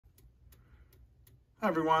Hi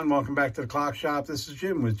everyone, welcome back to the Clock Shop. This is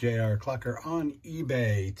Jim with JRCLOCKER on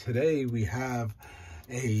eBay. Today we have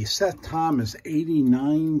a Seth Thomas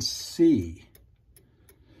 89C.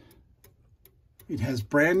 It has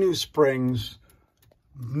brand new springs,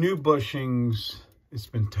 new bushings. It's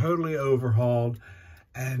been totally overhauled.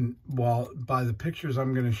 And by the pictures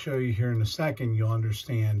I'm going to show you here in a second, you'll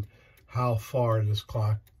understand how far this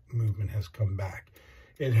clock movement has come back.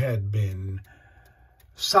 It had been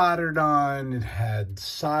soldered on, it had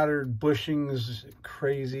soldered bushings,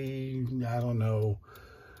 crazy. I don't know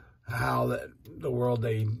how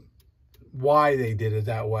why they did it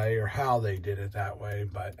that way or how they did it that way,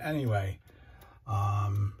 but anyway,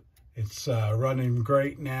 it's running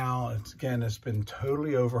great now. It's been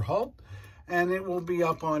totally overhauled, and it will be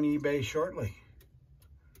up on eBay shortly.